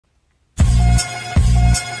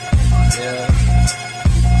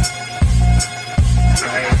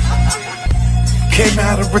Came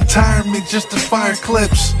out of retirement just to fire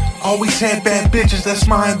clips. Always had bad bitches, that's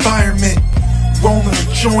my environment. Rolling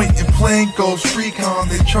a joint and playing Ghost Recon.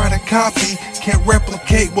 They try to copy, can't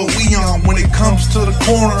replicate what we on. When it comes to the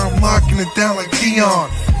corner, I'm locking it down like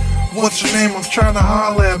Dion. What's your name? I'm trying to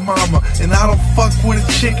holler at mama. And I don't fuck with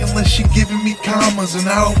a chick unless she giving me commas. And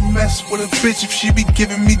I don't mess with a bitch if she be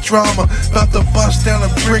giving me drama. About to bust down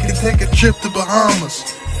a brick and take a trip to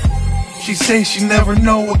Bahamas. She say she never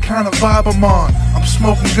know what kind of vibe I'm on. I'm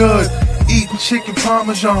smoking good, eating chicken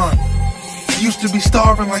parmesan. Used to be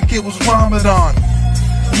starving like it was Ramadan.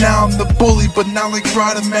 Now I'm the bully, but not like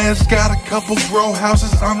Rodman's. Got a couple grow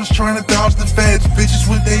houses, I'm just trying to dodge the feds. Bitches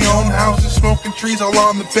with their own houses, smoking trees all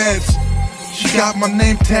on the beds. She got my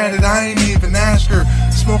name tatted, I ain't even ask her.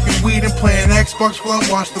 Smoking weed and playing Xbox while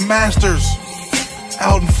I watch the Masters.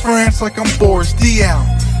 Out in France like I'm Boris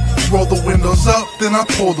Diaw. Roll the windows up, then I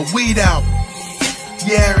pull the weed out.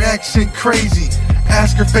 Yeah, her accent crazy.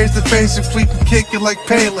 Ask her face to face if we can kick it like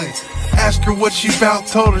Pele. Ask her what she bout,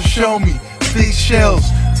 told her show me. Big shells,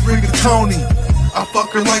 rigatoni. I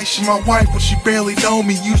fuck her like she my wife, but she barely know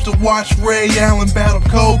me. Used to watch Ray Allen battle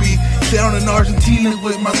Kobe. Down in Argentina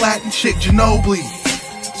with my Latin chick Ginobili.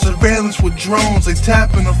 Surveillance with drones, they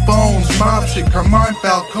tapping the phones. Mob shit, Carmine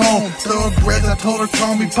Falcone. Thoroughbreds, I told her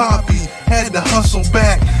call me Poppy. Had to hustle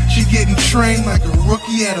back, she getting trained like a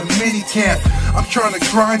rookie at a mini camp. I'm trying to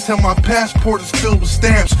grind till my passport is filled with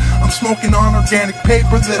stamps. I'm smoking on organic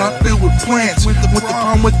paper that I fill with plants. With the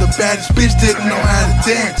problem with the baddest bitch didn't know how to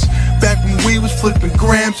dance. Back when we was flipping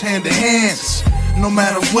grams hand to hands. No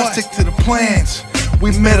matter what, stick to the plans.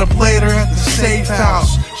 We met up later at the safe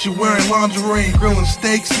house. She wearing lingerie and grilling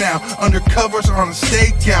steaks now. Undercovers on a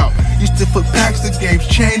stakeout. Used to flip packs, the game's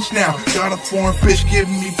changed now. Got a foreign bitch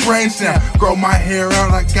giving me brains now. Grow my hair out,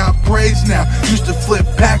 I got braids now. Used to flip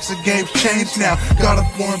packs, the game's changed now. Got a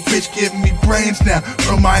foreign bitch giving me brains now.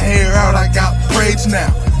 Grow my hair out, I got braids now.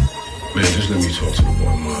 Man, just let me talk to the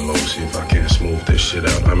boy Marlo, see if I can't smooth this shit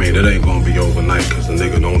out. I mean, it ain't gonna be overnight, cause the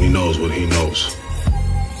nigga only knows what he knows.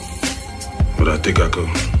 But I think I could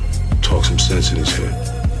talk some sense in his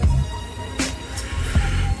head.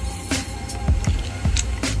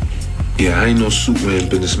 Yeah, I ain't no Superman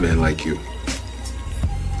businessman like you.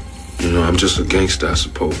 You know, I'm just a gangster, I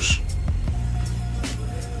suppose.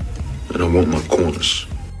 And I want my corners.